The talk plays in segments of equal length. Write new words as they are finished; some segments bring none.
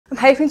I'm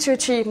hoping to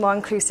achieve more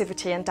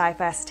inclusivity and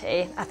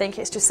diversity. I think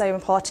it's just so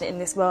important in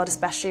this world,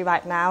 especially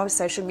right now,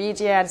 social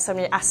media and so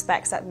many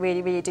aspects that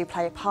really do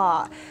play a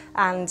part.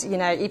 And you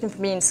know, even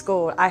for me in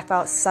school, I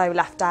felt so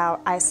left out,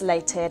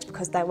 isolated,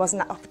 because there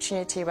wasn't that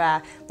opportunity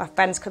where my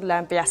friends could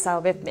learn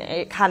BSL with me.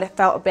 It kind of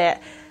felt a bit,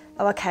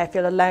 oh, okay, I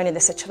feel alone in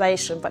this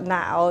situation, but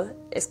now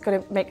it's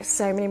going to make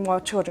so many more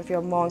children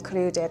feel more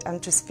included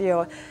and just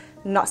feel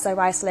not so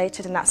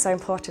isolated, and that's so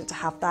important to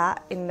have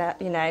that in the,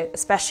 you know,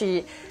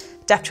 especially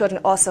deaf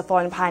children also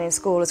falling behind in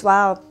school as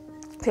well,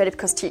 purely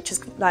because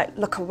teachers like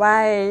look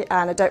away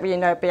and I don't really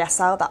know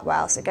BSL that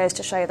well. So it goes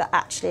to show that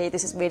actually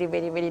this is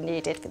really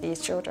needed for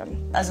these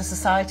children. As a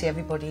society,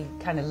 everybody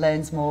kind of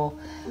learns more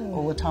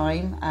all the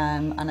time,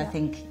 and I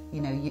think,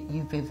 you know,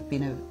 you've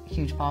been a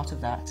huge part of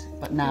that.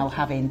 But now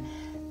having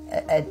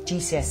a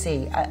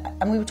GCSE,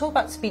 and we were talking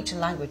about speech and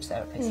language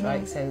therapists,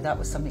 right? So that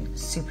was something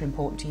super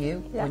important to you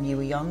when you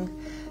were young.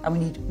 And we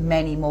need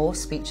many more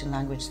speech and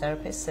language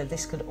therapists, so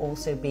this could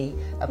also be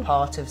a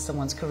part of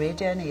someone's career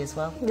journey as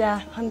well.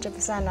 Yeah,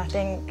 100%. I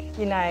think,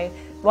 you know,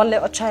 one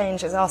little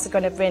change is also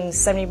going to bring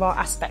so many more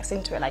aspects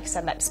into it, like you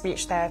said, like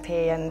speech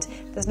therapy, and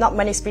there's not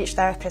many speech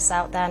therapists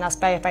out there, and I was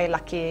very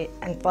lucky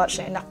and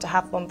fortunate enough to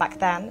have one back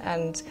then,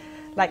 and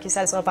like you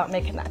said, it's all about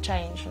making that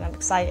change, and I'm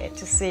excited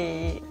to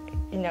see,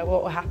 you know,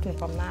 what will happen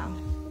from now.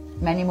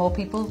 Many more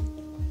people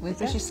with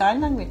British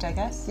Sign Language, I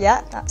guess.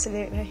 Yeah,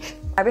 absolutely.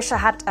 I wish I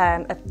had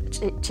a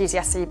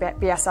GCSE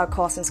BSL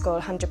course in school,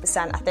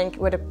 100%. I think it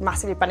would have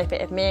massively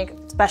benefited me,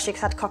 especially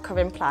because I had a cochlear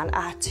implant.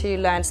 I had to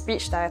learn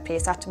speech therapy,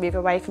 so I had to move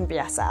away from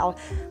BSL.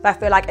 But I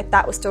feel like if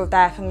that was still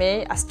there for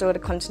me, I still would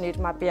have continued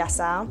my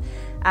BSL.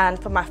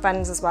 And for my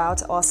friends as well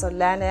to also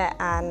learn it.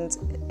 And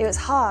it was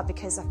hard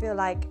because I feel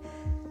like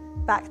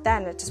back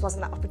then it just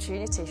wasn't that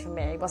opportunity for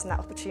me, it wasn't that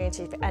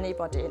opportunity for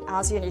anybody. And I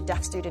was the only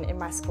deaf student in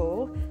my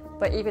school,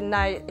 but even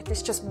though if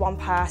it's just one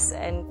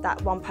person,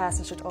 that one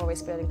person should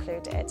always feel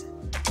included.